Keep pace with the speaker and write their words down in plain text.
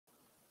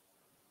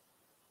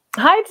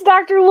Hi, it's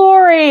Dr.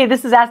 Lori.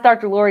 This is Ask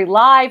Dr. Lori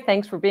Live.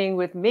 Thanks for being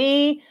with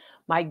me.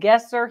 My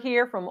guests are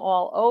here from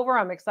all over.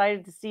 I'm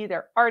excited to see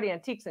their art,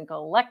 antiques, and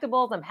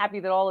collectibles. I'm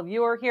happy that all of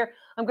you are here.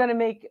 I'm going to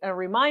make a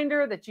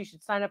reminder that you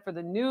should sign up for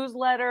the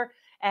newsletter.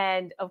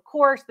 And of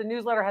course, the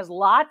newsletter has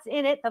lots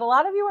in it that a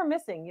lot of you are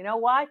missing. You know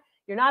why?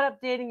 You're not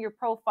updating your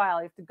profile.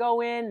 You have to go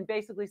in and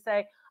basically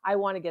say, I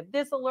want to get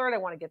this alert. I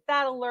want to get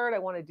that alert. I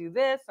want to do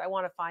this. I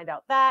want to find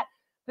out that.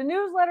 The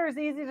newsletter is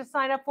easy to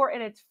sign up for, and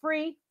it's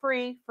free.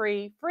 It's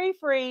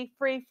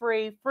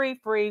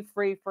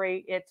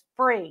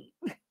free.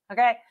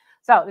 Okay.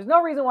 So there's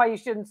no reason why you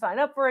shouldn't sign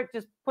up for it.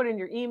 Just put in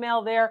your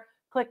email there,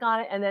 click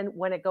on it, and then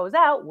when it goes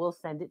out, we'll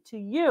send it to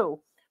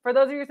you. For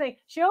those of you saying,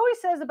 she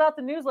always says about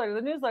the newsletter.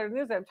 I'm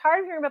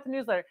tired of hearing about the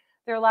newsletter.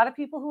 There are a lot of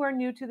people who are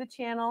new to the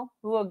channel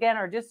who, again,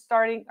 are just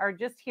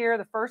here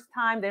the first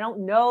time. They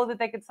don't know that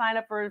they could sign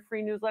up for a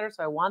free newsletter.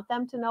 So I want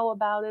them to know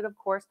about it, of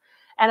course.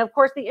 And of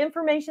course, the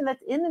information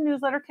that's in the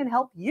newsletter can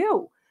help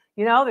you.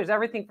 You know, there's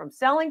everything from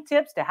selling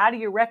tips to how do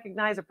you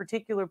recognize a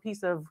particular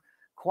piece of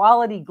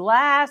quality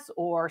glass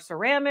or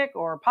ceramic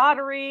or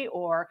pottery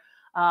or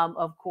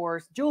of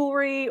course,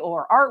 jewelry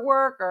or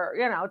artwork, or,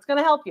 you know, it's going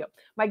to help you.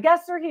 My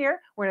guests are here.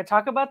 We're going to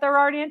talk about their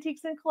art,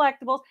 antiques, and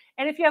collectibles.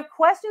 And if you have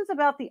questions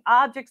about the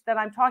objects that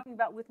I'm talking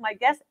about with my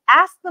guests,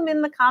 ask them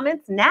in the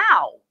comments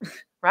now,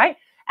 right?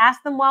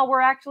 Ask them while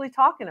we're actually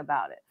talking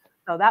about it.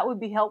 So that would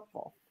be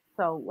helpful.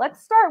 So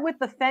let's start with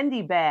the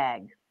Fendi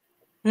bag.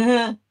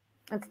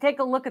 Let's take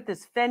a look at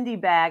this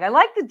Fendi bag. I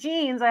like the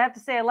jeans. I have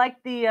to say, I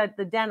like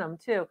the denim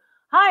too.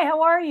 Hi,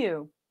 how are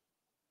you?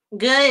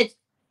 Good.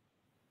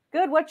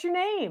 Good. What's your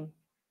name?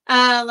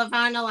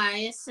 Levon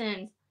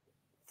Eliason.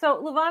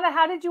 So, Lavana,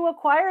 how did you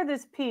acquire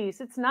this piece?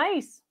 It's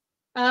nice.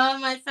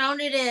 I found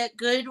it at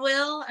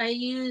Goodwill. I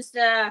used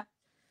a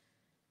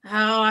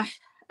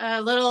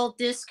little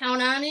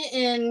discount on it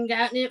and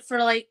gotten it for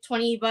like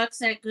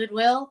 $20 at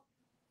Goodwill.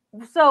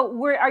 So,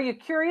 are you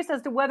curious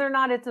as to whether or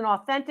not it's an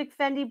authentic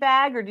Fendi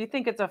bag, or do you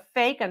think it's a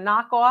fake, a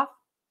knockoff?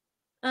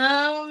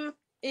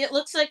 It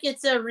looks like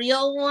it's a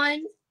real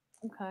one.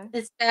 Okay.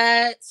 It's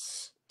got.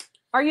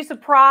 Are you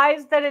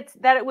surprised that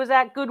it was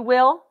at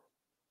Goodwill?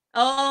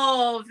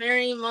 Oh,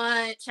 very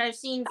much. I've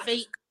seen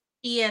fake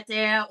at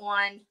that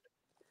one.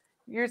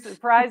 You're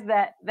surprised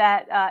that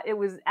it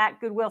was at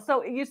Goodwill.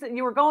 So you said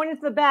you were going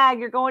into the bag.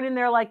 You're going in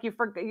there like you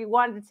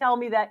wanted to tell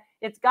me that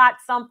it's got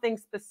something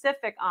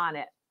specific on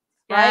it,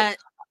 right?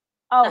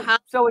 Oh,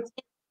 so it's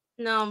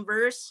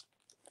numbers,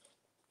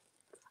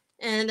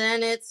 and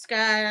then it's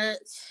got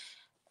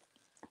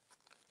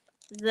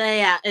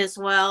that as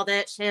well.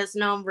 That has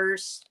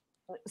numbers.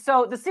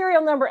 So the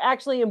serial number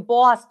actually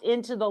embossed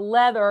into the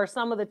leather are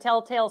some of the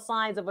telltale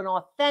signs of an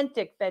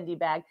authentic Fendi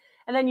bag.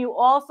 And then you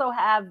also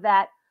have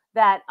that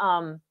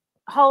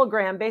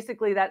hologram,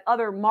 basically that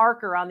other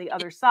marker on the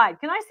other side.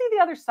 Can I see the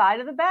other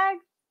side of the bag?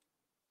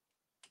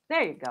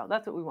 There you go.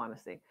 That's what we want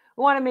to see.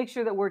 We want to make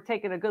sure that we're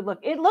taking a good look.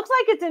 It looks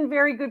like it's in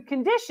very good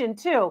condition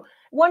too.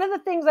 One of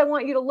the things I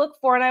want you to look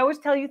for, and I always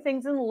tell you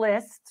things in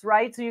lists,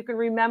 right? So you can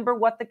remember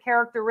what the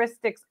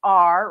characteristics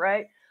are,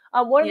 right?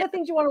 One of the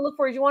things you want to look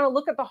for is you want to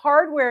look at the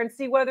hardware and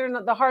see whether or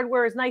not the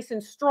hardware is nice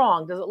and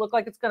strong. Does it look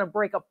like it's going to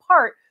break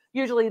apart?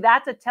 Usually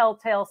that's a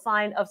telltale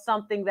sign of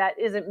something that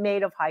isn't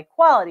made of high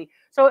quality.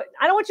 So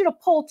I don't want you to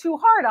pull too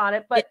hard on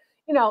it, but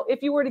you know,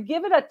 if you were to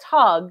give it a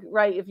tug,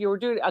 right? If you were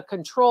doing a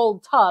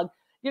controlled tug,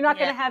 you're not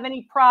going to have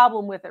any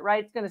problem with it,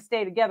 right? It's going to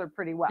stay together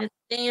pretty well. It's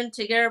staying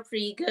together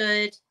pretty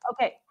good.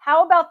 Okay.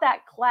 How about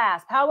that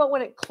clasp? How about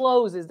when it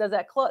closes? Does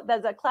that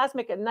clasp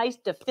make a nice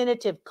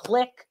definitive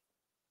click?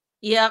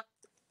 Yep.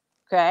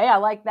 Okay, I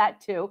like that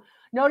too.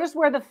 Notice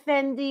where the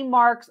Fendi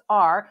marks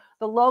are.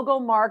 The logo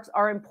marks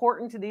are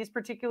important to these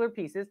particular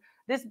pieces.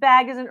 This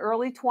bag is an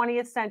early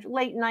 20th century,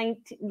 late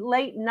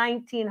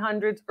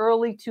 1900s,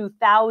 early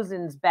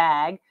 2000s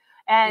bag.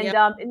 And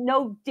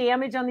no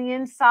damage on the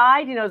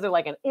inside. You know, is there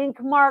like an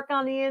ink mark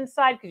on the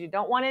inside? Because you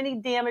don't want any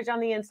damage on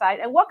the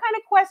inside. And what kind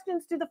of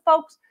questions do the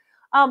folks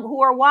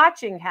who are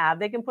watching have?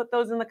 They can put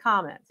those in the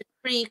comments.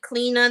 Pretty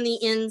clean on the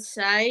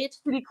inside.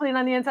 Pretty clean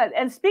on the inside.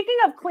 And speaking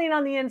of clean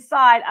on the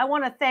inside, I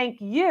want to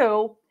thank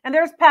you. And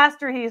there's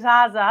Pastor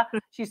Hizaza.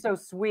 She's so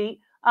sweet.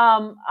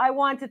 I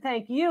want to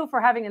thank you for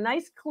having a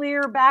nice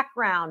clear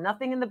background,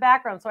 nothing in the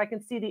background, so I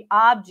can see the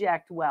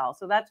object well.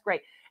 So that's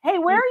great. Hey,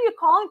 where are you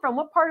calling from?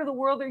 What part of the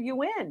world are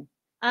you in?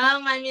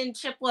 I'm in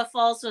Chippewa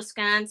Falls,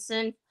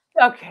 Wisconsin.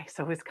 Okay,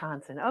 so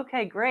Wisconsin.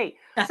 Okay, great.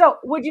 So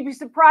would you be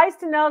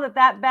surprised to know that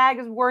that bag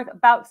is worth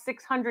about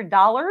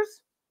 $600?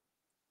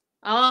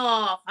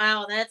 Oh,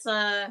 wow. That's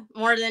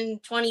more than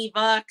 $20.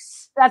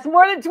 That's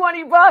more than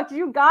 $20.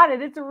 You got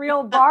it. It's a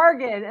real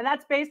bargain. And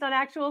that's based on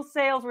actual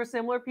sales where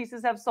similar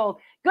pieces have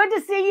sold. Good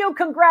to see you.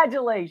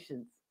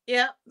 Congratulations.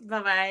 Yep.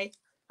 Bye-bye.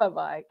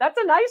 Bye-bye. That's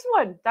a nice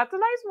one. That's a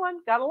nice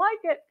one. Gotta like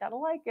it. Gotta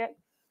like it.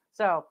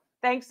 So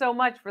thanks so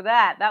much for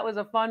that. That was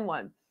a fun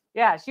one.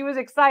 Yeah, she was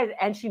excited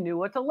and she knew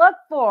what to look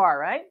for,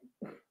 right?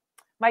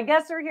 My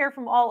guests are here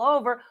from all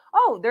over.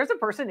 Oh, there's a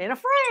person in a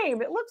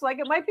frame. It looks like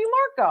it might be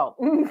Marco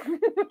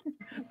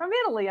from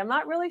Italy. I'm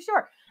not really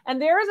sure. And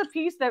there is a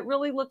piece that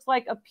really looks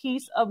like a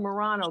piece of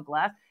Murano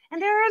glass.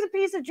 And there is a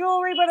piece of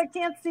jewelry, but I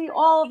can't see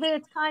all of it.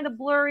 It's kind of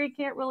blurry.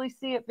 Can't really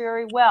see it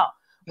very well.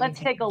 Let's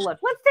take a look.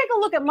 Let's take a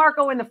look at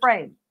Marco in the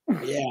frame.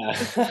 Yeah.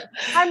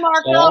 Hi,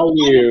 Marco. How are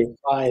you?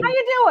 Fine. How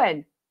you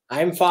doing?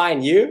 I'm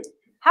fine. You?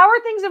 How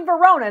are things in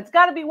Verona? It's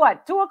got to be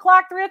what, 2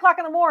 o'clock, 3 o'clock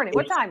in the morning?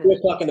 What time is it? 2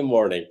 o'clock in the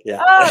morning.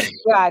 Yeah. Oh,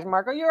 gosh,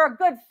 Marco, you're a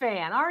good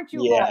fan, aren't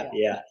you? Yeah,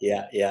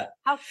 loyal? yeah.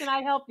 How can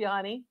I help you,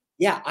 honey?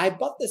 Yeah, I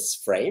bought this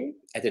frame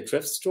at a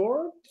thrift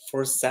store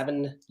for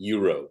 €7,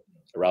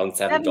 around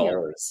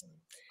 $7.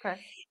 Okay.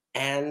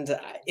 And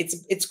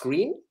it's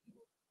green.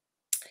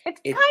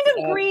 It's kind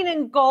of green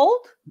and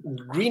gold.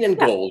 Green and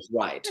gold,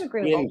 right?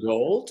 Green and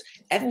gold.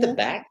 At the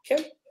back,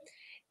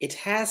 it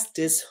has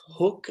this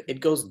hook.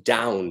 It goes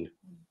downwards.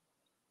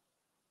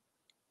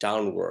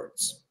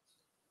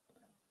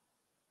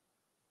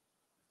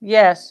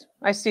 Yes,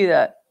 I see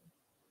that.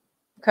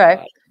 Okay.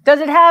 Right. Does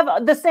it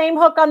have the same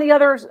hook on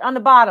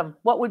the bottom?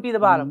 What would be the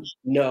bottom?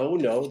 No,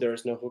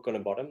 there's no hook on the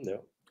bottom.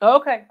 No.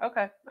 Okay. All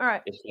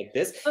right. It's like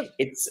this.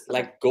 It's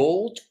like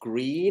gold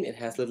green. It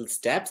has little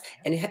steps,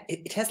 and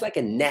it has like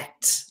a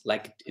net,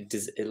 like it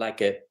is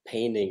like a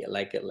painting,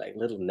 like a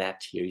little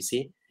net here. You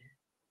see,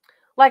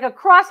 like a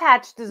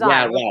crosshatch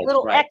design, with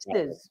little X's.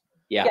 Right.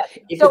 Yeah.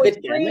 So it's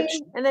green,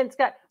 and then it's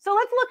got. So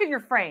let's look at your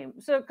frame.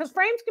 So because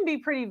frames can be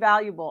pretty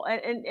valuable,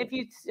 and if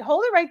you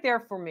hold it right there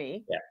for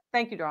me,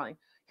 thank you, darling.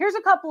 Here's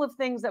a couple of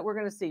things that we're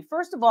going to see.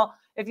 First of all,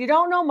 if you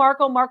don't know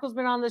Marco's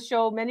been on the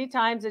show many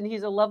times, and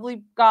he's a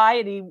lovely guy,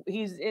 and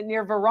he's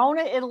near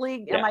Verona,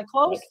 Italy. Am I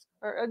close?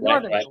 Or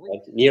northern Italy?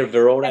 Right. Near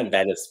Verona and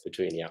Venice,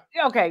 between,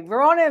 Okay,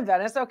 Verona and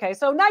Venice. Okay,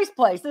 so nice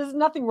place. There's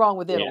nothing wrong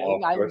with Italy.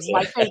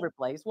 My favorite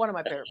place, one of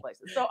my favorite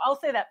places. So I'll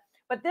say that.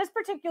 But this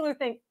particular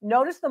thing,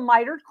 notice the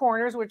mitered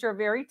corners, which are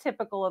very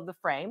typical of the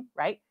frame,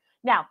 right?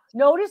 Now,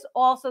 notice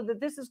also that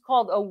this is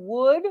called a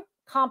wood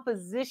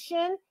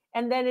composition,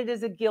 and then it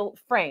is a gilt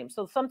frame.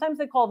 So sometimes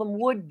they call them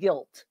wood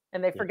gilt,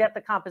 and they forget the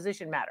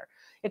composition matter.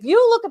 If you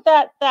look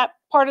at that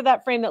part of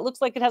that frame that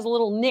looks like it has a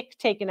little nick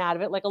taken out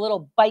of it, like a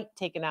little bite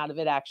taken out of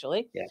it,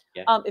 actually.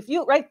 If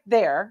you right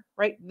there.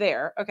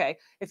 Okay.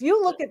 If you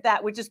look at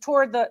that, which is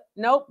toward the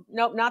nope,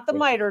 not the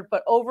mitered,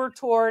 but over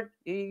toward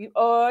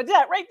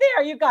that right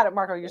there. You got it,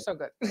 Marco. You're so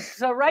good.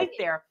 So right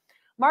there,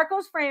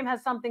 Marco's frame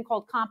has something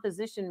called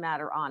composition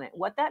matter on it.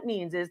 What that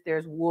means is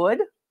there's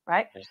wood.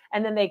 Right.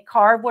 And then they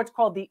carve what's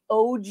called the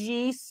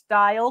OG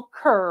style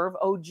curve.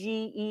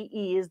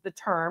 OGEE is the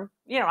term.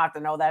 You don't have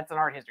to know that's an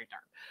art history term,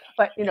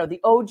 but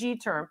the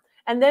OG term.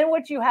 And then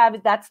what you have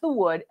is that's the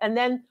wood. And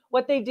then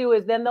what they do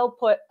is then they'll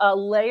put a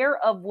layer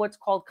of what's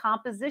called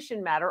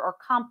composition matter or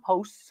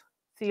compost,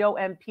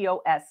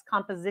 COMPOS,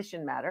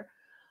 composition matter.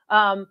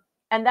 And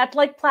that's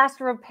like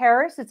plaster of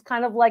Paris. It's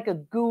kind of like a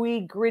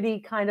gooey, gritty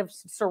kind of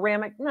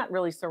ceramic, not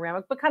really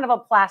ceramic, but kind of a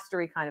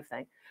plastery kind of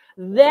thing.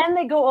 Then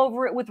they go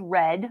over it with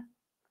red,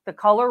 the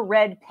color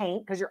red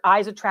paint, because your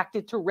eye's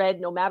attracted to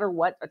red, no matter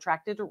what,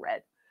 attracted to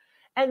red.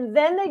 And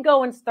then they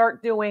go and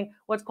start doing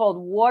what's called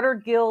water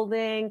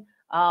gilding,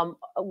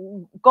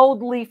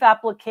 gold leaf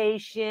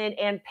application,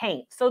 and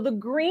paint. So the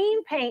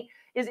green paint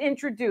is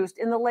introduced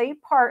in the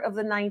late part of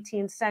the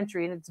 19th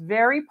century, and it's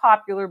very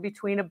popular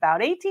between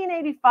about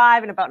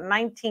 1885 and about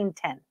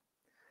 1910.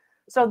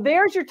 So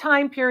there's your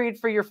time period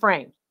for your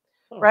frame,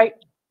 right?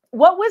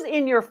 What was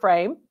in your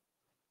frame?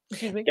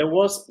 Excuse me. There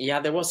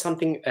was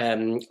something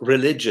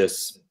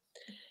religious,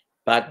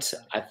 but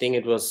I think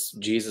it was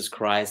Jesus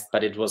Christ,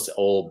 but it was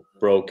all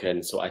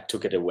broken, so I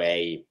took it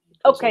away.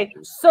 Okay,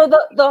 so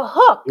the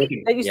hook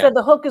that you said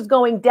the hook is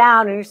going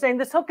down, and you're saying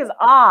this hook is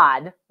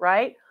odd,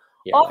 right?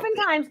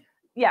 Oftentimes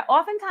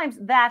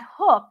that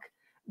hook,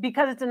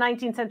 because it's a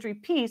 19th century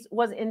piece,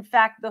 was in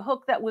fact the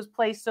hook that was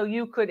placed so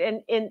you could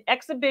in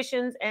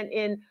exhibitions and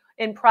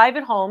in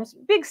private homes,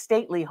 big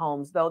stately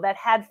homes though that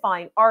had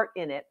fine art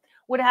in it,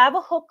 would have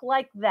a hook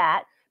like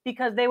that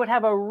because they would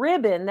have a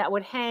ribbon that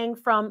would hang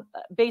from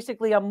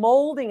basically a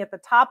molding at the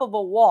top of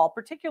a wall,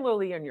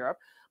 particularly in Europe,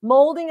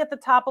 molding at the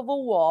top of a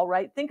wall,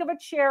 right? Think of a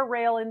chair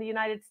rail in the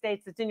United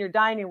States that's in your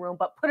dining room,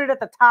 but put it at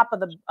the top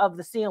of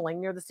the ceiling,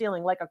 near the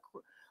ceiling, like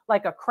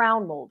a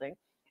crown molding.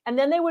 And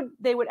then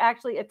they would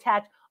actually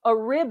attach a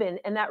ribbon,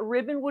 and that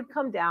ribbon would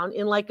come down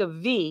in like a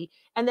V,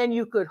 and then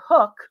you could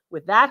hook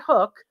with that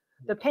hook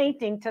the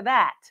painting to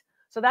that.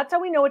 So that's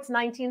how we know it's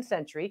 19th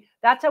century.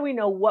 That's how we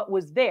know what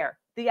was there.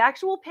 The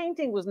actual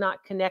painting was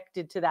not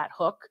connected to that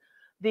hook.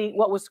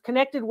 What was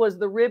connected was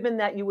the ribbon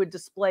that you would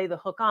display the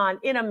hook on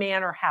in a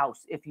manor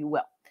house, if you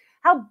will.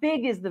 How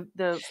big is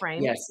the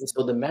frame? Yes,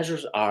 so the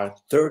measures are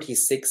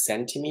 36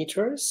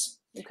 centimeters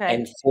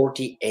and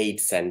 48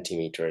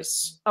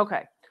 centimeters.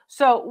 Okay.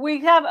 So we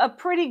have a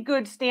pretty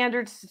good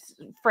standard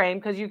frame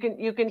because you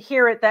can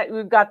hear it that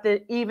we've got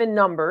the even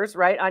numbers,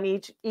 right? On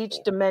each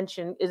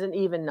dimension is an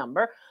even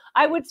number.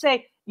 I would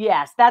say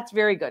Yes, that's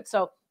very good.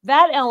 So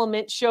that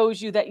element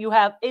shows you that you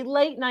have a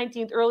late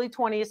 19th, early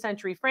 20th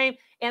century frame,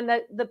 and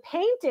that the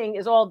painting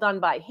is all done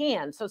by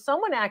hand. So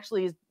someone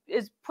actually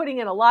is putting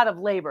in a lot of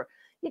labor.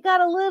 You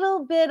got a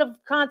little bit of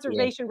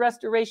conservation,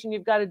 restoration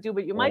you've got to do,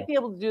 but you might be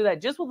able to do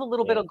that just with a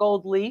little bit of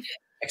gold leaf.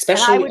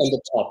 Especially on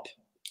the top.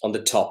 On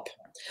the top.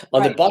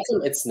 On the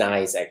bottom, it's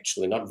nice,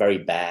 actually. Not very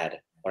bad.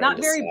 Not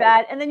very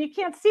bad. And then you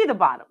can't see the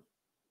bottom.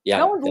 Yeah,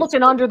 no one's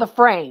looking under the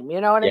frame. You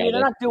know what I mean?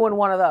 They're not doing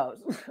one of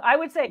those. I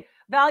would say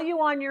value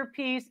on your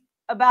piece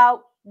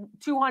about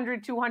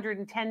 $200,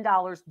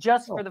 $210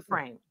 just for the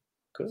frame.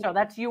 Good. So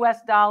that's US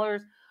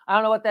dollars. I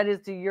don't know what that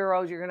is to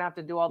euros. You're going to have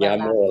to do all that.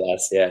 Yeah, more or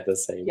less. Yeah, the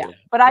same. Yeah.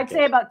 But I'd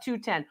say about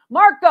 210.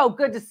 Marco,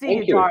 good to see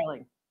you,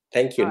 darling.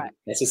 Thank you. Right.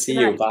 Nice to see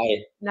you. Bye.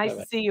 Nice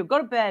to see you. Go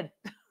to bed.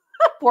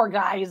 Poor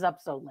guy, he's up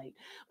so late.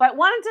 But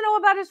wanted to know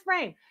about his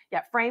frame.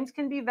 Yeah, frames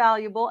can be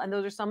valuable, and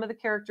those are some of the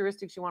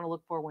characteristics you want to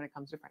look for when it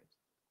comes to frames.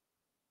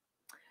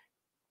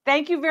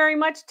 Thank you very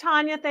much,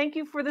 Tanya. Thank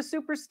you for the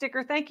super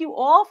sticker. Thank you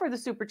all for the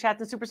super chats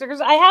and super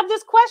stickers. I have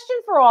this question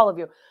for all of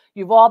you.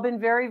 You've all been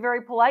very,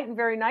 very polite and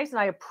very nice, and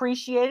I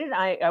appreciate it.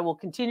 I will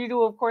continue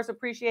to, of course,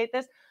 appreciate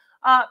this.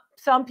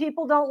 Some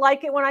people don't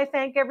like it when I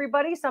thank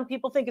everybody. Some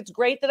people think it's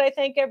great that I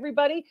thank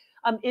everybody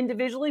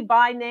individually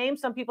by name.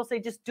 Some people say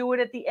just do it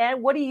at the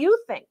end. What do you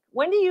think?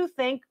 When do you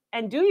think,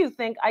 and do you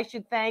think I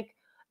should thank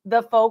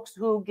the folks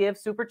who give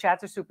super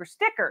chats or super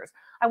stickers?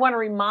 I want to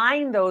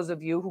remind those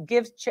of you who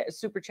give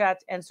super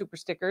chats and super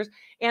stickers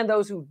and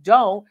those who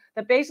don't,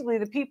 that basically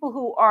the people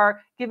who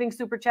are giving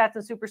super chats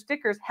and super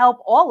stickers help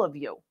all of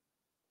you.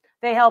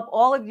 They help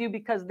all of you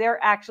because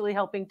they're actually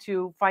helping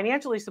to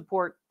financially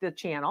support the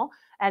channel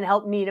and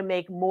help me to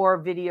make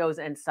more videos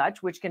and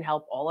such, which can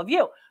help all of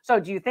you. So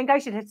do you think I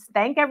should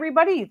thank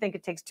everybody? You think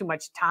it takes too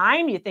much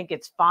time? You think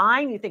it's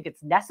fine? You think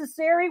it's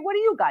necessary? What do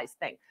you guys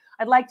think?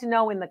 I'd like to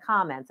know in the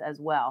comments as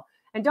well.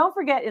 And don't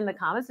forget in the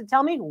comments to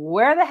tell me,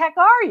 where the heck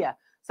are you?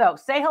 So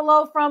say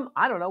hello from,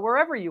 I don't know,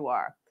 wherever you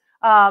are.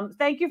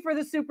 Thank you for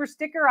the super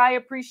sticker. I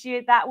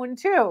appreciate that one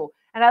too.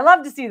 And I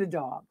love to see the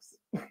dogs.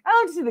 I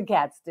love to see the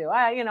cats too.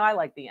 I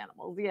like the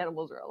animals. The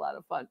animals are a lot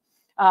of fun.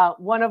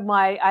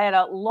 I had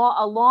a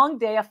long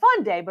day, a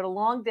fun day, but a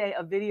long day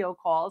of video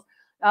calls.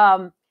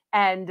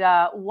 And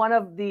one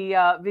of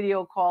the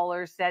video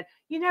callers said,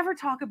 "You never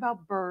talk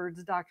about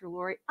birds, Dr.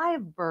 Lori. I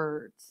have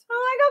birds." I'm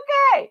like,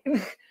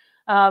 okay.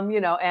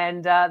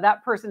 And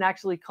that person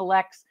actually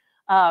collects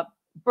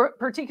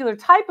particular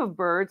type of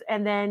birds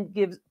and then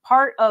gives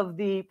part of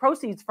the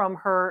proceeds from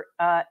her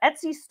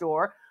Etsy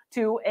store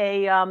to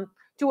a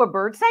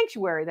bird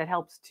sanctuary that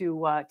helps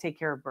to take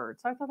care of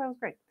birds. So I thought that was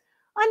great.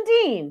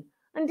 Undine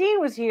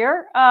was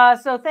here.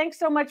 So thanks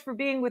so much for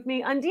being with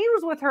me. Undine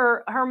was with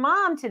her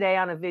mom today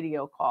on a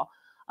video call.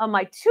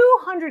 My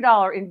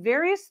 $200 in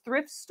various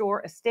thrift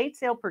store estate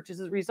sale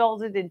purchases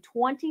resulted in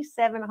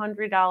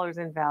 $2,700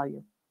 in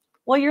value.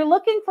 Well, you're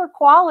looking for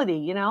quality,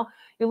 you're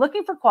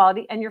looking for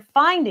quality and you're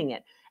finding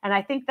it. And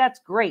I think that's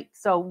great.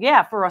 So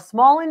yeah, for a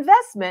small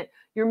investment,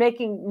 you're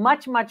making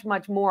much, much,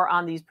 much more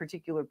on these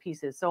particular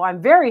pieces. So I'm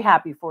very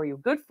happy for you.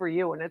 Good for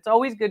you. And it's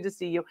always good to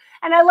see you.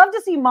 And I love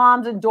to see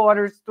moms and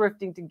daughters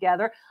thrifting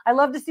together. I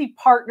love to see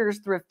partners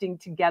thrifting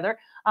together.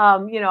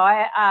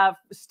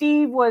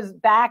 Steve was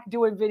back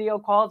doing video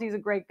calls. He's a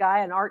great guy,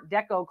 an Art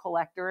Deco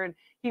collector. And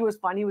he was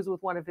fun. He was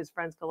with one of his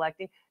friends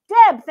collecting.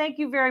 Deb, thank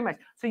you very much.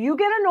 So you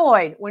get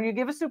annoyed when you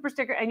give a super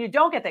sticker and you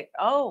don't get thanks.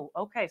 Oh,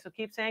 okay. So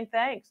keep saying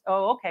thanks.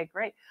 Oh, okay,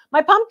 great.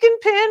 My pumpkin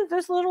pin,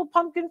 this little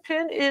pumpkin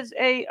pin is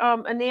a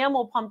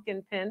enamel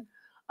pumpkin pin.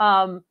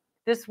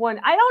 This one,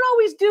 I don't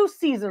always do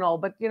seasonal,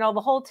 but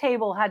the whole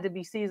table had to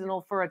be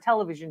seasonal for a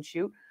television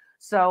shoot.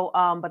 So,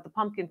 but the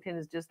pumpkin pin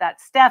is just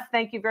that. Steph,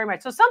 thank you very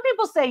much. So some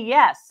people say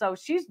yes. So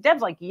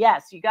Deb's like,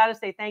 yes, you got to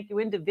say thank you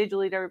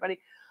individually to everybody.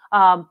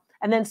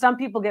 And then some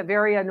people get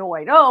very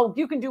annoyed. Oh,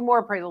 you can do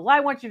more appraisals. I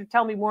want you to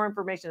tell me more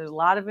information. There's a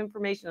lot of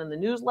information on the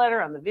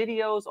newsletter, on the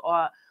videos.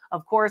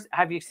 Of course,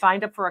 have you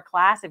signed up for a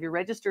class? Have you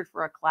registered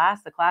for a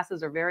class? The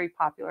classes are very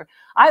popular.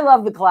 I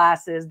love the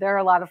classes. They're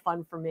a lot of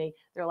fun for me.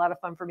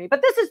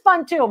 But this is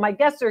fun too. My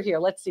guests are here.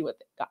 Let's see what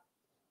they've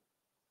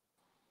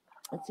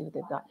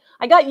got.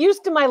 I got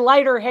used to my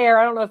lighter hair.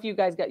 I don't know if you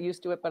guys got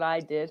used to it, but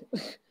I did.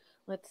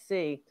 Let's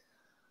see.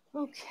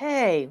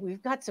 Okay,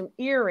 we've got some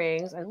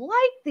earrings. I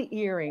like the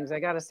earrings, I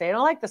got to say. I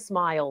like the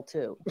smile,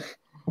 too.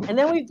 And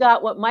then we've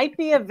got what might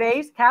be a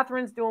vase.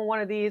 Catherine's doing one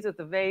of these with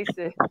the vase.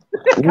 It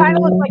kind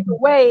of looks like the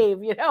wave,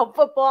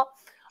 football.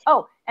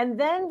 Oh, and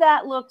then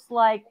that looks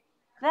like,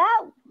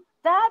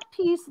 that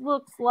piece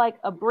looks like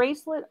a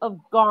bracelet of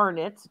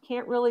garnets.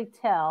 Can't really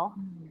tell.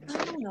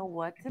 I don't know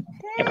what to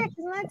pick.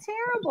 Isn't that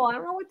terrible? I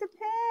don't know what to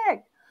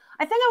pick.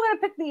 I think I'm going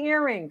to pick the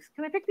earrings.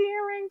 Can I pick the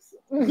earrings?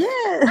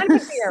 Yes. I'm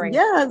pick the earrings.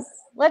 Yes.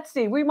 Let's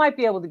see. We might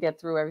be able to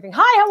get through everything.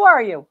 Hi, how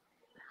are you?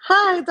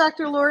 Hi,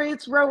 Dr. Lori.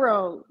 It's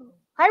Roro.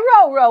 Hi,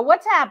 Roro.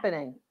 What's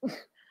happening?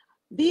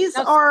 These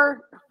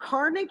are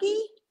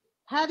Carnegie,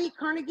 Hattie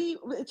Carnegie.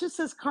 It just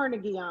says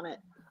Carnegie on it.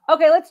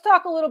 Okay, let's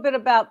talk a little bit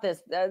about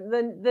this.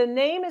 The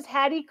name is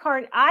Hattie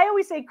Carnegie. I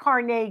always say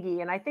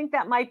Carnegie, and I think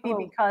that might be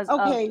because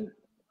okay.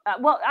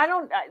 Well, I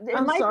don't. It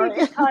I'm might sorry.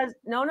 be because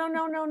no.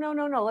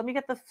 Let me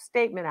get the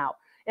statement out.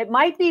 It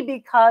might be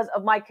because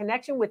of my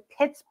connection with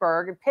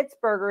Pittsburgh, and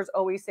Pittsburghers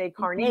always say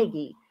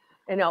Carnegie,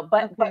 you know.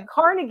 But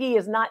Carnegie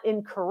is not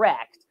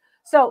incorrect.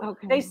 So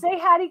they say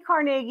Hattie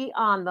Carnegie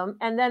on them,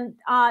 and then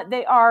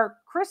they are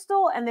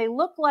crystal, and they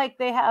look like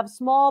they have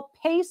small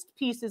paste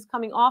pieces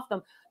coming off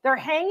them. They're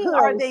hanging.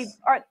 Pearls.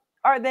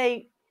 Are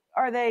they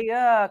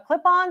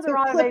clip-ons or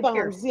are they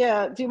pierced?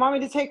 Yeah. Do you want me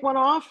to take one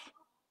off?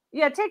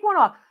 Yeah, take one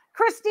off.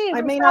 Christine,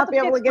 I may not be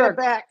able to get it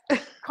back.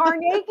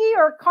 Carnegie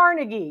or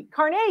Carnegie?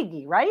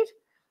 Carnegie, right?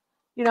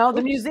 You know,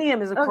 the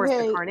museum is, of course,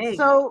 the Carnegie.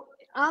 So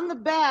on the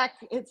back,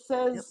 it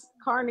says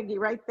Carnegie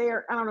right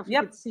there. I don't know if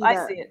you can see that.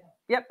 I see it.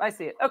 Yep, I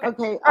see it. Okay.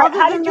 Okay. All right,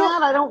 Other than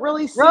that, I don't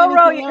really see Ro,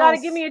 anything you got to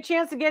else. give me a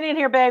chance to get in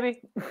here,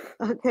 baby.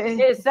 Okay.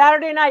 It's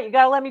Saturday night. You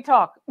got to let me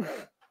talk.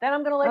 Then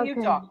I'm going to let you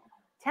talk.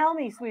 Tell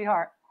me,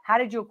 sweetheart, how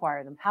did you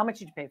acquire them? How much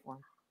did you pay for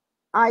them?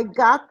 I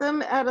got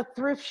them at a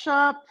thrift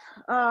shop.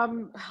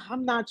 I'm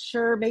not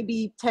sure,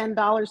 maybe $10,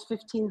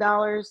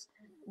 $15.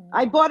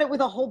 I bought it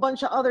with a whole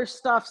bunch of other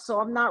stuff, so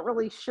I'm not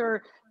really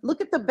sure.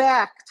 Look at the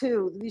back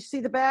too. Do you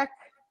see the back?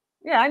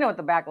 Yeah, I know what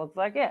the back looks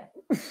like. Yeah.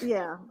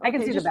 Yeah. I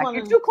can see the back.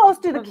 You're too close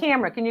to the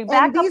camera. Can you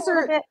back up a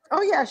little bit?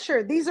 Oh yeah,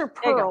 sure. These are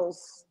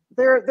pearls.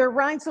 They're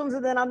rhinestones,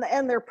 and then on the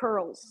end they're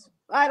pearls.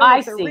 I don't know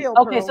if they're real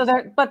pearls. Okay, so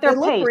they're paste.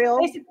 Look real.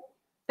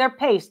 They're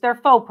paste. They're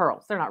faux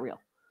pearls. They're not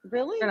real.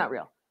 Really? They're not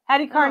real.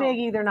 Hattie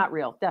Carnegie, they're not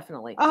real,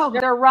 definitely. Oh.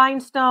 They're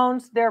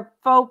rhinestones, they're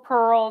faux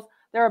pearls,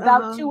 they're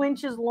about 2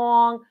 inches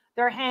long,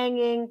 they're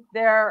hanging,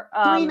 they're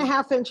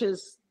 3.5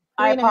 inches.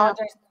 I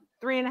apologize,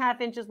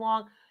 3.5 inches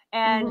long.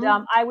 And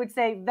I would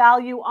say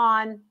value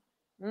on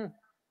the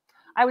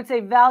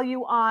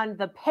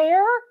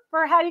pair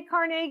for Hattie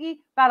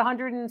Carnegie, about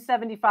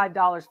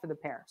 $175 for the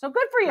pair. So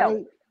good for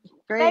you.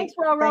 Great. Thanks,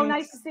 Ro.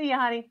 Nice to see you,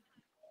 honey.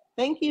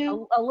 Thank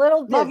you. A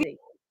little dizzy.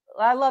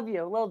 I love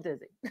you, a little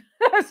dizzy.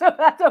 So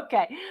that's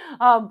okay.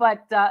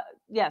 But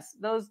yes,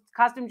 those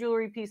costume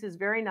jewelry pieces,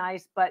 very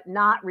nice, but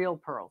not real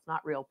pearls,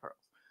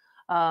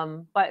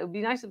 But it would be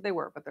nice if they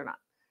were, but they're not.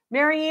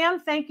 Mary Ann,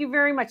 thank you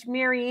very much.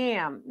 Mary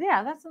Ann.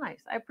 Yeah, that's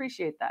nice. I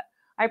appreciate that.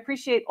 I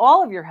appreciate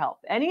all of your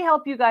help. Any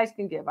help you guys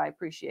can give, I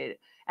appreciate it.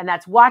 And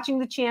that's watching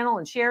the channel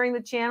and sharing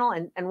the channel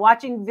and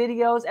watching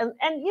videos and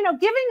you know,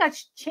 giving a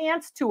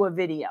chance to a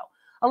video.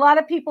 A lot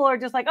of people are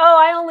just like, oh,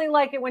 I only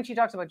like it when she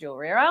talks about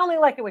jewelry, or I only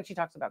like it when she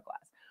talks about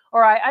glass,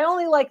 or I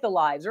only like the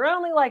lives, or I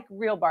only like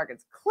real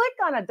bargains. Click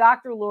on a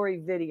Dr.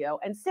 Lori video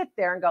and sit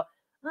there and go,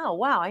 oh,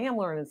 wow, I am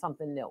learning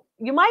something new.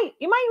 You might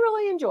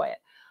really enjoy it.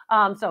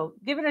 So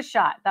give it a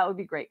shot. That would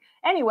be great.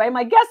 Anyway,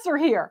 my guests are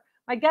here.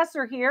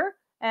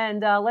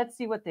 And let's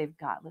see what they've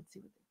got.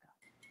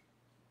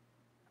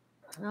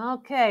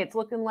 Okay, it's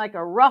looking like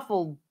a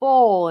ruffled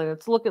bowl, and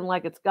it's looking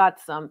like it's got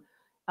some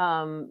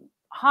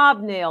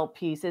hobnail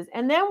pieces.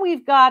 And then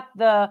we've got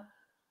the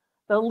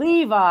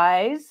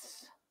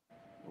Levi's.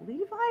 The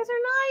Levi's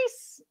are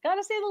nice.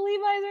 Gotta say the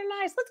Levi's are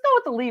nice. Let's go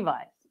with the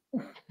Levi's.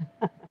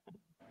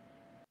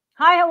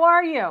 Hi, how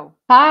are you?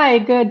 Hi,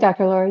 good,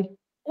 Dr. Lori.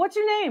 What's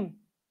your name?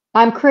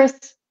 I'm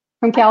Chris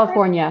from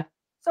California.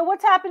 So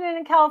what's happening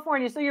in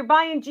California? So you're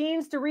buying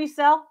jeans to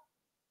resell?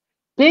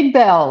 Big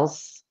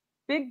bells.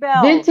 Big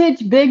bells.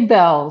 Vintage big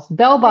bells.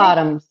 Bell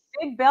bottoms.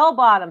 Big bell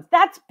bottoms.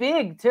 That's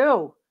big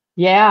too.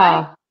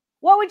 Yeah. Right?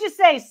 What would you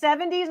say?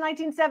 70s,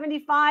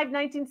 1975,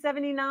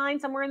 1979,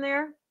 somewhere in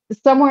there?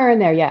 somewhere in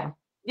there, yeah.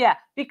 Yeah,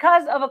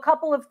 because of a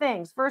couple of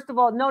things. First of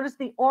all, notice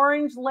the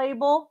orange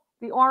label,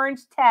 the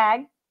orange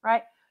tag,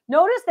 right?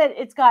 Notice that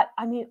it's got,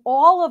 I mean,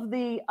 all of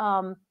the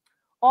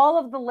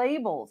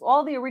labels,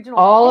 all the original.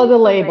 All of the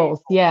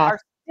labels, yeah. Are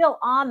still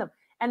on them.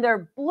 And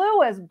they're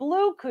blue as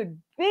blue could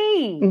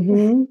be.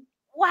 Mm-hmm.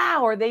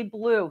 Wow, are they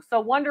blue? So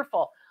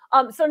wonderful.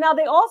 So now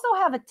they also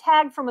have a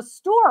tag from a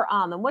store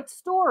on them. What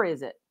store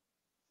is it?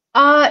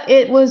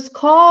 It was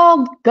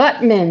called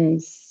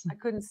Gutman's. I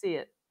couldn't see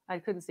it.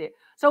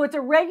 So it's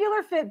a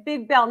regular fit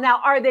big bell. Now,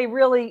 are they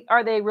really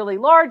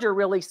large or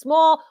really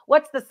small?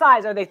 What's the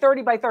size? Are they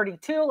 30 by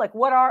 32? Like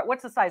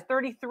what's the size?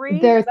 33?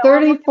 They're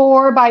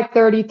 34 by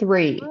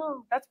 33.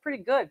 Oh, that's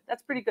pretty good.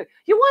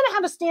 You want to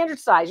have a standard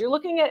size. You're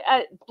looking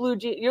at blue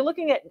jeans. You're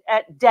looking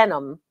at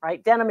denim,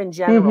 right? Denim in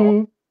general.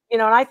 Mm-hmm. You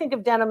know, and I think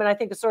of denim and I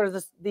think of sort of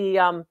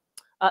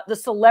the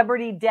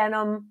celebrity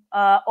denim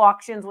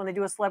auctions when they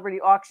do a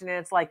celebrity auction and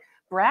it's like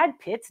Brad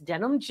Pitt's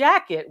denim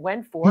jacket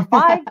went for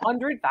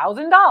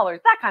 $500,000,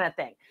 that kind of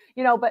thing,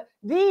 you know, but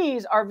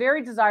these are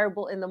very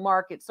desirable in the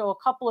market. So a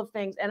couple of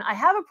things, and I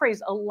have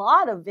appraised a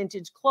lot of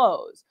vintage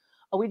clothes.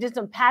 We did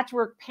some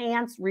patchwork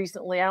pants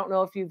recently. I don't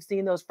know if you've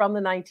seen those from the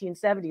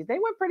 1970s. They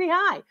went pretty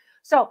high.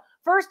 So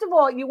first of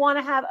all, you want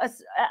to have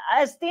as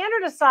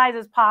standard a size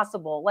as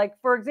possible. Like,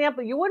 for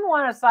example, you wouldn't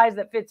want a size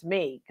that fits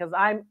me because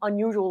I'm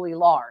unusually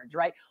large,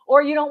 right?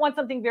 Or you don't want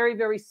something very,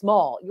 very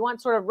small. You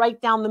want sort of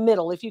right down the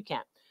middle if you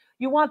can.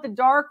 You want the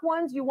dark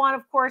ones. You want,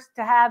 of course,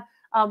 to have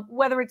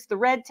whether it's the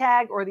red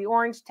tag or the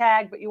orange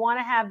tag, but you want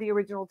to have the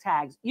original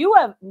tags. You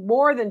have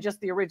more than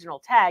just the original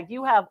tag.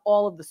 You have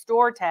all of the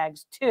store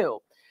tags too.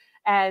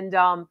 And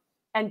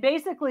And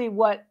basically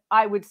what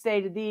I would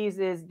say to these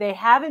is they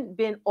haven't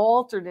been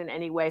altered in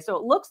any way. So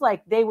it looks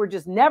like they were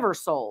just never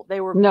sold. They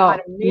were kind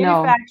of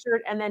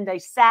manufactured and then they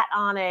sat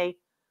on they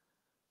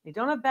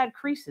don't have bad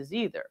creases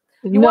either.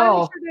 You want to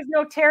make sure there's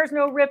no tears,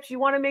 no rips. You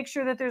want to make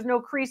sure that there's no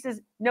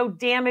creases, no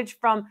damage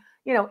from,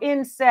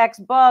 insects,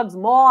 bugs,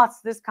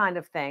 moths, this kind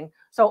of thing.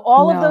 So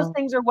all of those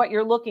things are what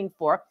you're looking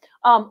for.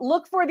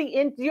 Look for do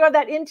you have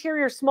that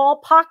interior small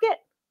pocket?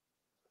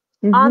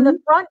 On the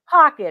front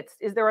pockets,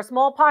 is there a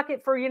small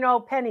pocket for,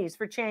 pennies,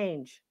 for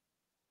change?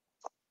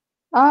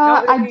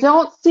 I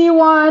don't see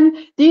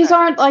one. These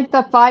aren't like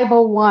the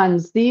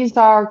 501s. These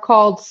are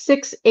called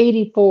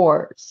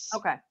 684s.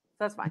 Okay,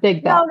 that's fine.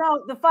 Big belt.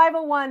 No, the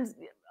 501s,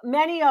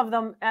 many of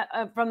them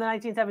from the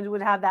 1970s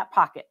would have that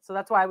pocket. So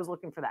that's why I was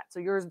looking for that.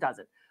 So yours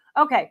doesn't.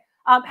 Okay,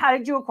 how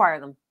did you acquire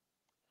them?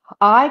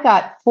 I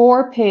got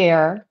 4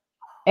 pair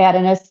at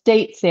an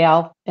estate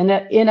sale. In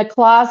a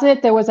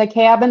closet, there was a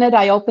cabinet.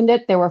 I opened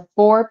it. There were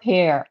 4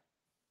 pair.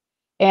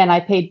 And I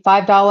paid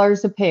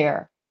 $5 a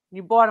pair.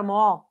 You bought them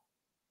all?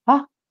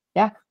 Huh?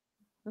 Yeah.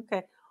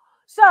 Okay.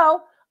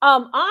 So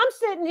I'm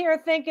sitting here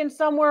thinking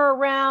somewhere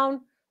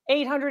around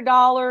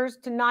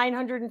 $800 to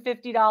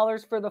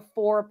 $950 for the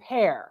 4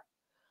 pair.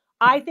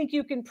 I think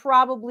you can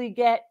probably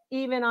get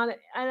even on it.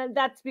 And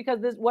that's because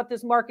what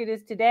this market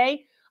is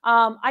today.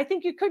 I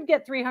think you could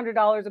get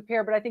 $300 a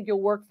pair, but I think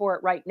you'll work for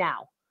it right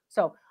now.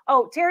 So,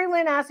 Terry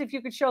Lynn asked if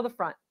you could show the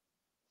front.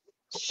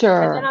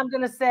 Sure. And then I'm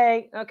going to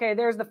say, okay,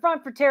 there's the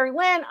front for Terry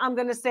Lynn. I'm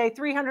going to say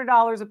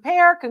 $300 a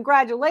pair.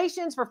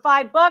 Congratulations for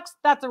 $5.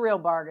 That's a real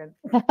bargain.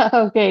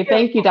 Okay.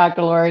 Thank you,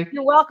 Dr. Lori.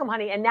 You're welcome,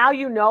 honey. And now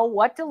you know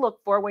what to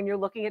look for when you're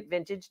looking at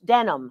vintage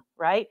denim,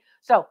 right?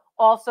 So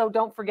also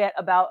don't forget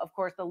about, of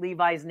course, the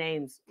Levi's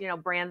names.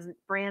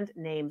 Brand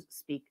names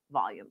speak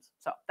volumes.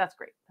 So that's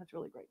great. That's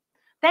really great.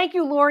 Thank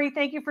you, Lori.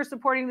 Thank you for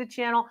supporting the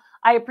channel.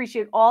 I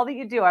appreciate all that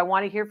you do. I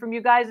want to hear from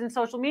you guys in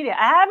social media.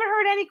 I haven't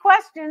heard any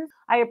questions.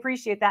 I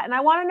appreciate that. And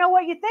I want to know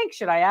what you think.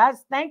 Should I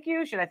ask thank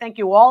you? Should I thank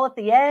you all at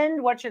the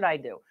end? What should I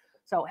do?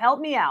 So help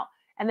me out.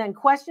 And then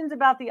questions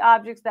about the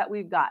objects that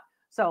we've got.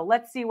 So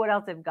let's see what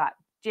else I've got.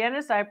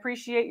 Janice, I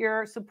appreciate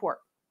your support.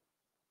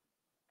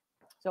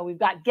 So we've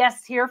got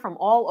guests here from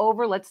all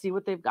over. Let's see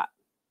what they've got.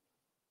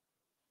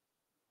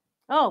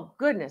 Oh,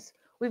 goodness.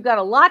 We've got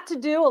a lot to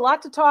do, a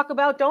lot to talk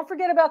about. Don't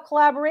forget about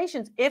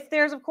collaborations. If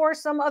there's, of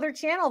course, some other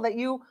channel that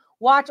you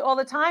watch all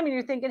the time and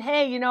you're thinking,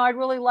 hey, I'd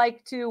really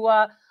like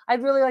to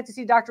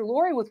see Dr.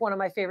 Lori with one of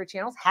my favorite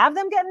channels, have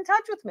them get in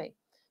touch with me.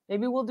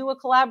 Maybe we'll do a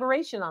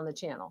collaboration on the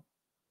channel.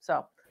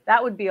 So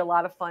that would be a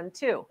lot of fun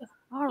too.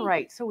 All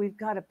right. So we've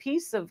got a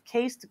piece of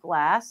cased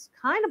glass,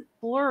 kind of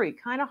blurry,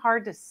 kind of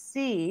hard to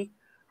see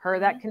her.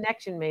 That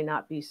connection may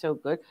not be so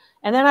good.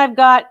 And then I've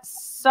got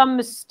some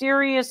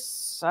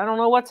mysterious, I don't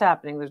know what's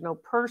happening. There's no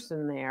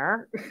person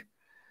there.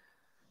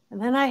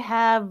 And then I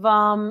have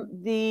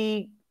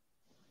the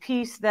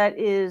piece that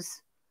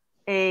is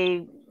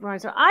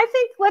so I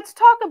think let's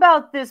talk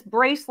about this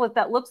bracelet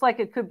that looks like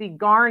it could be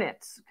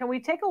garnets. Can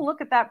we take a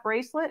look at that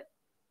bracelet?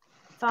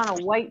 It's on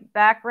a white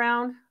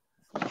background.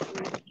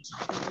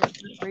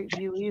 Great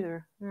view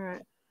either. All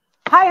right.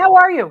 Hi, how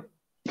are you?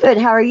 Good.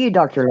 How are you,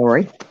 Dr.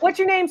 Lori? What's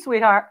your name,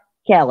 sweetheart?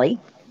 Kelly.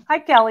 Hi,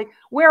 Kelly.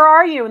 Where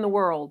are you in the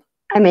world?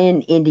 I'm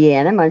in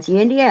Indiana, Muncie,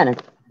 Indiana.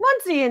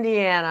 Muncie,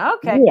 Indiana.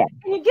 Okay. Yeah.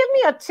 Can you give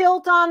me a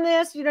tilt on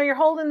this? You're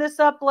holding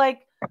this up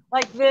like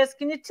this.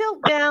 Can you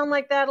tilt down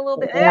like that a little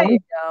bit? There you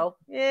go.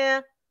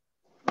 Yeah.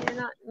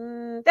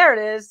 There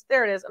it is.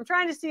 There it is. I'm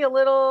trying to see a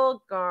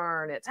little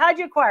garnets. How'd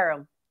you acquire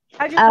them?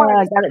 I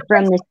got it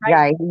from this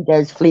guy. He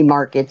does flea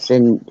markets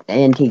and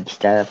antique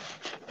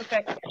stuff.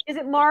 Okay. Is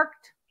it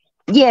marked?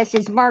 Yes,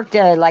 it's marked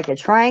like a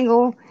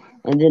triangle,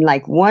 and then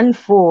like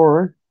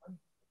 14G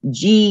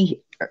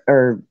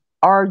or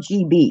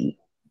RGB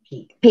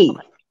P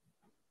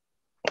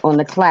on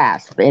the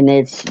clasp, and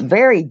it's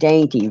very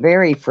dainty,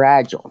 very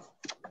fragile.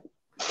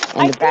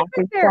 And I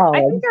think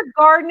they're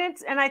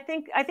garnets, and I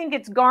think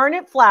it's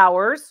garnet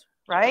flowers,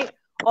 right?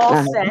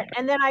 All set,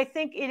 and then I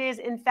think it is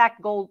in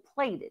fact gold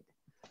plated.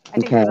 I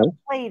think there's a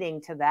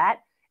plating to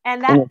that,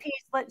 and that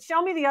piece.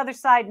 Show me the other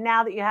side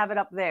now that you have it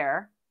up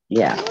there.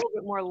 Yeah. A little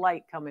bit more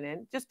light coming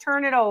in. Just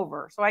turn it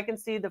over so I can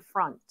see the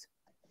front.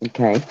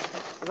 Okay.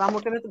 Because I'm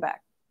looking at the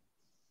back.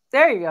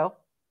 There you go.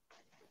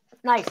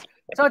 Nice.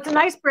 So it's a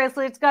nice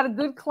bracelet. It's got a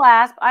good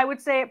clasp. I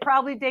would say it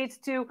probably dates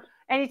to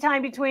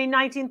anytime between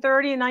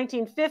 1930 and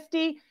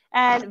 1950,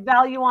 and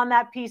value on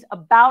that piece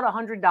about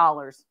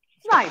 $100. It's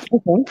nice.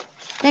 Okay.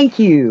 Thank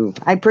you.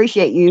 I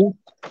appreciate you.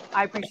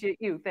 I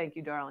appreciate you. Thank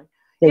you, darling.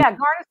 Yeah,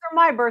 garnets are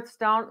my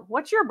birthstone.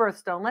 What's your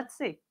birthstone? Let's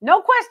see.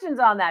 No questions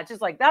on that.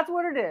 Just like, that's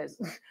what it is.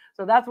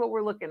 So that's what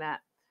we're looking at.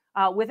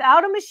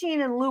 Without a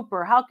machine and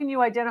looper, how can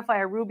you identify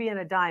a ruby and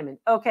a diamond?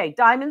 Okay,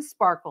 diamonds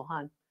sparkle,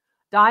 hon.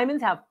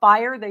 Diamonds have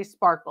fire. They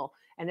sparkle.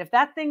 And if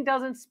that thing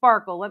doesn't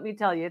sparkle, let me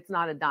tell you, it's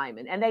not a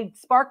diamond. And they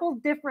sparkle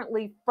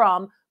differently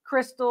from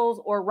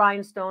crystals or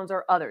rhinestones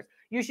or others.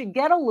 You should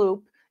get a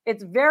loop.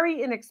 It's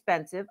very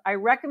inexpensive. I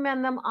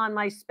recommend them on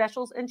my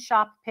specials and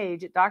shop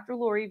page at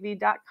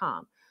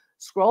drloriv.com.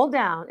 scroll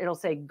down. It'll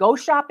say go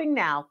shopping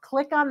now.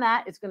 Click on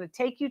that. It's going to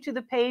take you to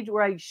the page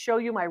where I show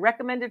you my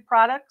recommended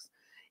products.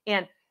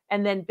 And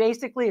then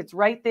basically it's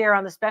right there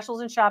on the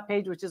specials and shop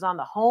page, which is on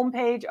the home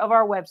page of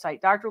our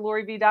website,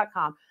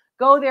 drloriv.com.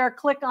 Go there,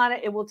 click on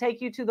it. It will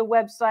take you to the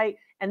website,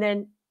 and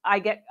then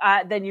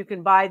then you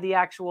can buy the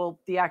actual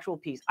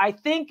piece. I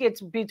think it's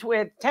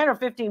between 10 or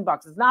 15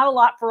 bucks. It's not a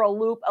lot for a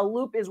loop. A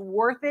loop is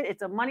worth it.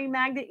 It's a money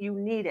magnet. You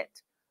need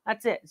it.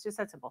 That's it. It's just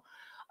that simple.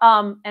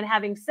 And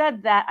having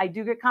said that, I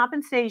do get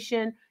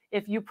compensation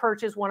if you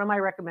purchase one of my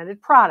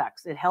recommended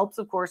products. It helps,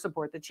 of course,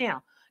 support the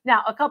channel.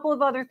 Now, a couple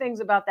of other things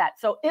about that.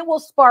 So it will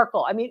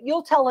sparkle. I mean,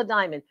 you'll tell a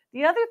diamond.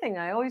 The other thing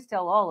I always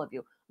tell all of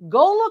you,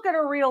 go look at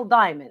a real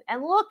diamond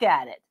and look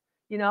at it.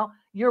 You know,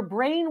 your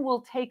brain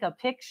will take a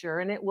picture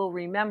and it will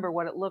remember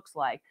what it looks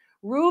like.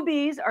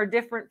 Rubies are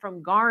different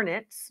from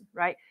garnets,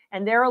 right?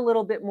 And they're a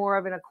little bit more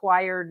of an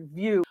acquired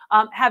view.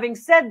 Having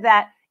said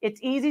that, it's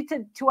easy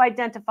to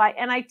identify.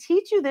 And I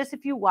teach you this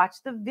if you watch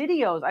the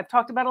videos. I've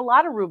talked about a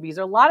lot of rubies,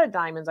 a lot of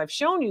diamonds. I've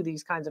shown you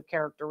these kinds of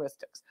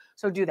characteristics.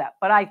 So do that.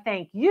 But I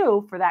thank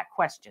you for that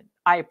question.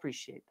 I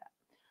appreciate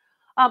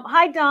that.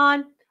 Hi,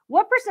 Don.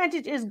 What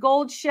percentage is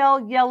gold,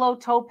 shell, yellow,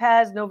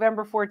 topaz,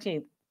 November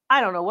 14th? I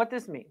don't know what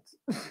this means.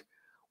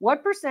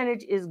 What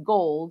percentage is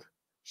gold,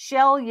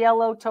 shell,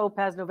 yellow,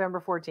 topaz,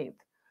 November 14th?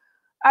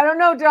 I don't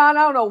know, Don.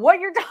 I don't know what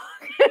you're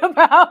talking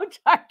about.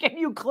 Can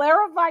you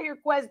clarify your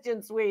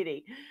question,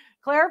 sweetie?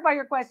 Clarify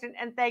your question,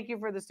 and thank you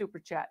for the super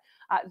chat.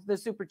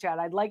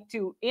 I'd like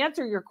to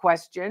answer your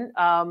question,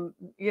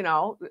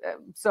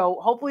 so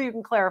hopefully you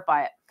can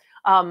clarify it.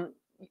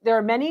 There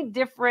are many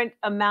different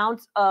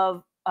amounts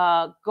of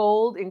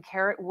gold in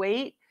carat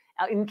weight,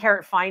 in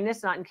carat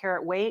fineness, not in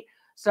carat weight.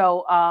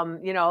 So,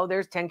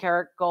 there's 10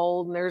 karat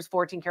gold and there's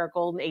 14 karat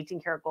gold and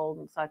 18 karat gold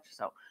and such.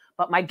 So,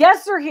 but my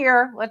guests are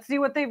here. Let's see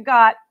what they've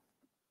got.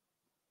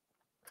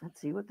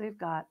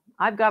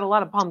 I've got a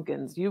lot of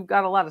pumpkins. You've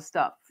got a lot of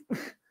stuff.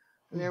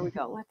 There we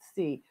go. Let's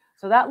see.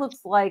 So that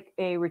looks like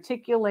a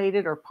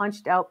reticulated or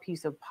punched out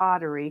piece of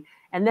pottery.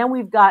 And then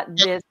we've got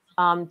this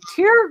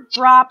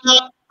teardrop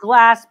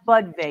glass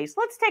bud vase.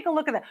 Let's take a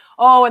look at that.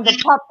 Oh, and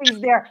the puppies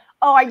there.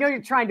 Oh, I know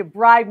you're trying to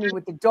bribe me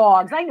with the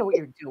dogs. I know what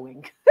you're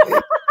doing.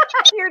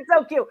 You're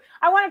so cute.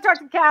 I want to talk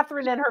to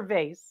Catherine and her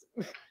vase.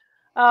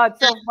 It's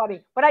so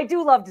funny. But I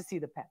do love to see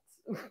the pets.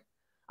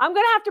 I'm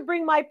going to have to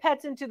bring my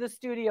pets into the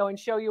studio and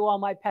show you all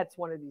my pets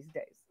one of these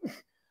days.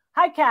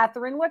 Hi,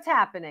 Catherine. What's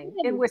happening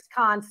in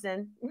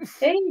Wisconsin?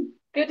 Hey,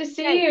 good to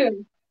see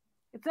you.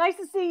 It's nice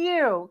to see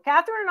you.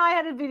 Catherine and I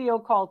had a video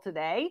call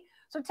today.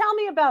 So tell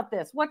me about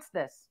this. What's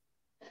this?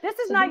 This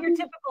is not your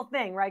typical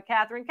thing, right,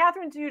 Catherine?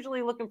 Catherine's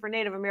usually looking for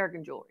Native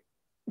American jewelry.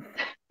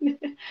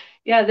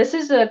 Yeah, this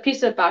is a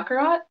piece of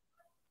Baccarat.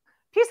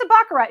 Piece of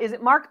Baccarat. Is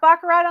it marked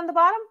Baccarat on the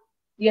bottom?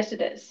 Yes,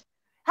 it is.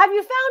 Have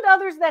you found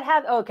others that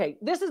have, okay,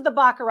 this is the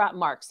Baccarat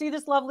mark. See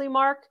this lovely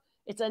mark?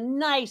 It's a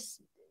nice,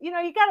 you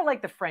got to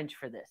like the French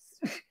for this.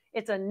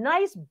 It's a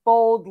nice,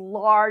 bold,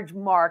 large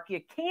mark.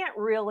 You can't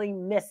really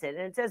miss it.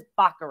 And it says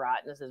Baccarat.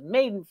 And it says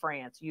made in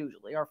France,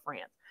 usually, or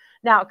France.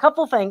 Now, a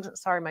couple things.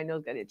 Sorry, my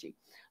nose got itchy.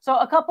 So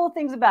a couple of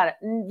things about it.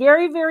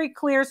 Very, very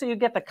clear. So you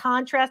get the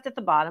contrast at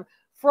the bottom.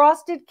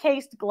 Frosted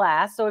cased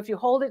glass. So if you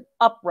hold it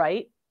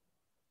upright,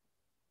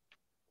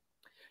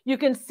 you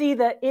can see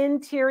the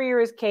interior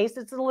is cased.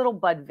 It's a little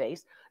bud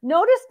vase.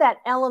 Notice that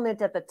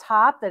element at the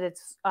top that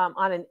it's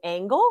on an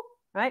angle,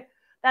 right?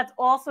 That's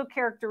also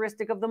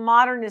characteristic of the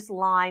modernist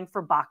line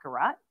for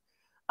Baccarat.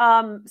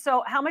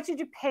 So how much did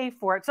you pay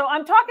for it? So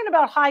I'm talking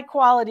about high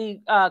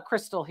quality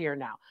crystal here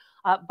now.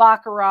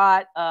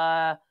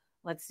 Baccarat,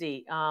 let's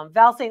see,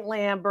 Val St.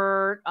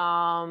 Lambert,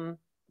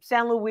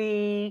 Saint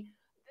Louis,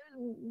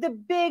 the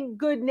big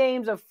good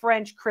names of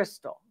French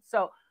crystal.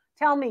 So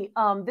tell me,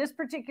 this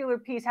particular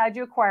piece, how'd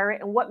you acquire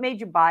it and what made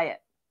you buy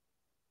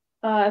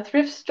it?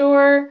 Thrift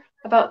store,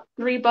 about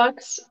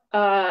 $3.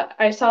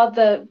 I saw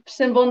the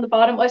symbol in the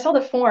bottom. Well, I saw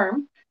the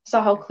form,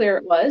 saw how clear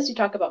it was. You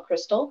talk about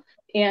crystal,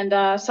 and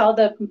saw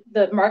the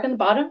mark on the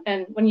bottom.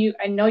 And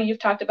I know you've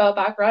talked about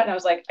Baccarat, and I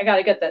was like, I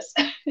gotta get this.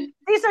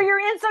 See,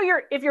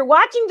 if you're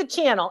watching the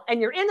channel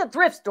and you're in the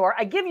thrift store,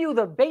 I give you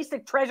the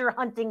basic treasure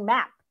hunting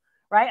map,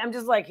 right? I'm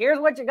just like, here's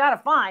what you gotta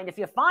find. If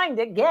you find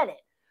it, get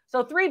it.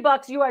 So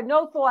 $3, you had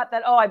no thought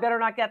that, oh, I better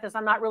not get this.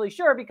 I'm not really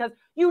sure, because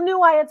you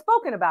knew I had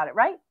spoken about it,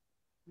 right?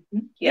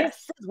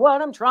 Yes. This is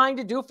what I'm trying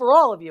to do for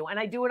all of you. And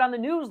I do it on the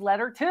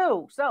newsletter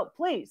too. So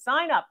please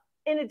sign up.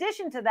 In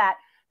addition to that,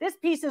 this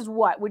piece is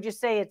what? Would you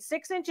say it's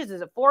 6 inches?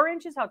 Is it 4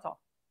 inches? How tall?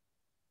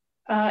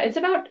 It's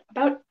about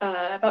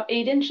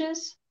 8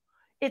 inches.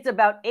 It's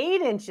about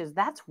 8 inches.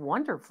 That's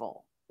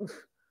wonderful.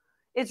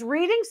 It's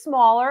reading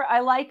smaller. I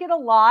like it a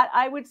lot.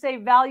 I would say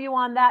value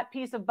on that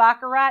piece of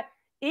Baccarat,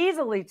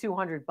 easily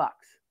 $200.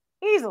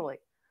 Easily.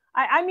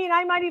 I mean,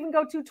 I might even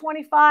go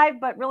 $225,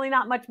 but really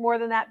not much more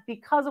than that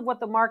because of what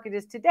the market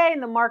is today.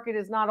 And the market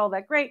is not all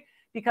that great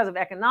because of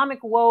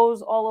economic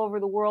woes all over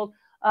the world.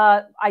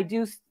 I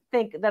do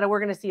think that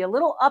we're going to see a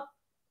little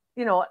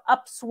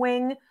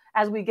upswing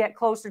as we get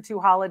closer to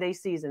holiday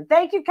season.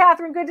 Thank you,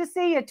 Catherine. Good to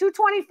see you.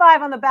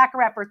 $2.25 on the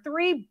Baccarat for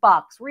 $3.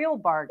 Real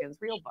bargains,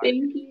 real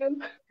bargains. Thank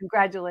you.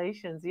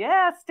 Congratulations.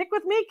 Yeah, stick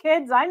with me,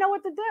 kids. I know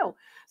what to do.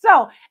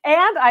 So,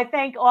 and I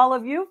thank all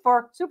of you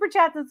for super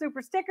chats and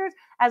super stickers,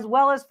 as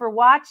well as for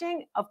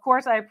watching. Of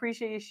course, I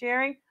appreciate you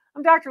sharing.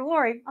 I'm Dr.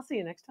 Lori. I'll see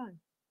you next time.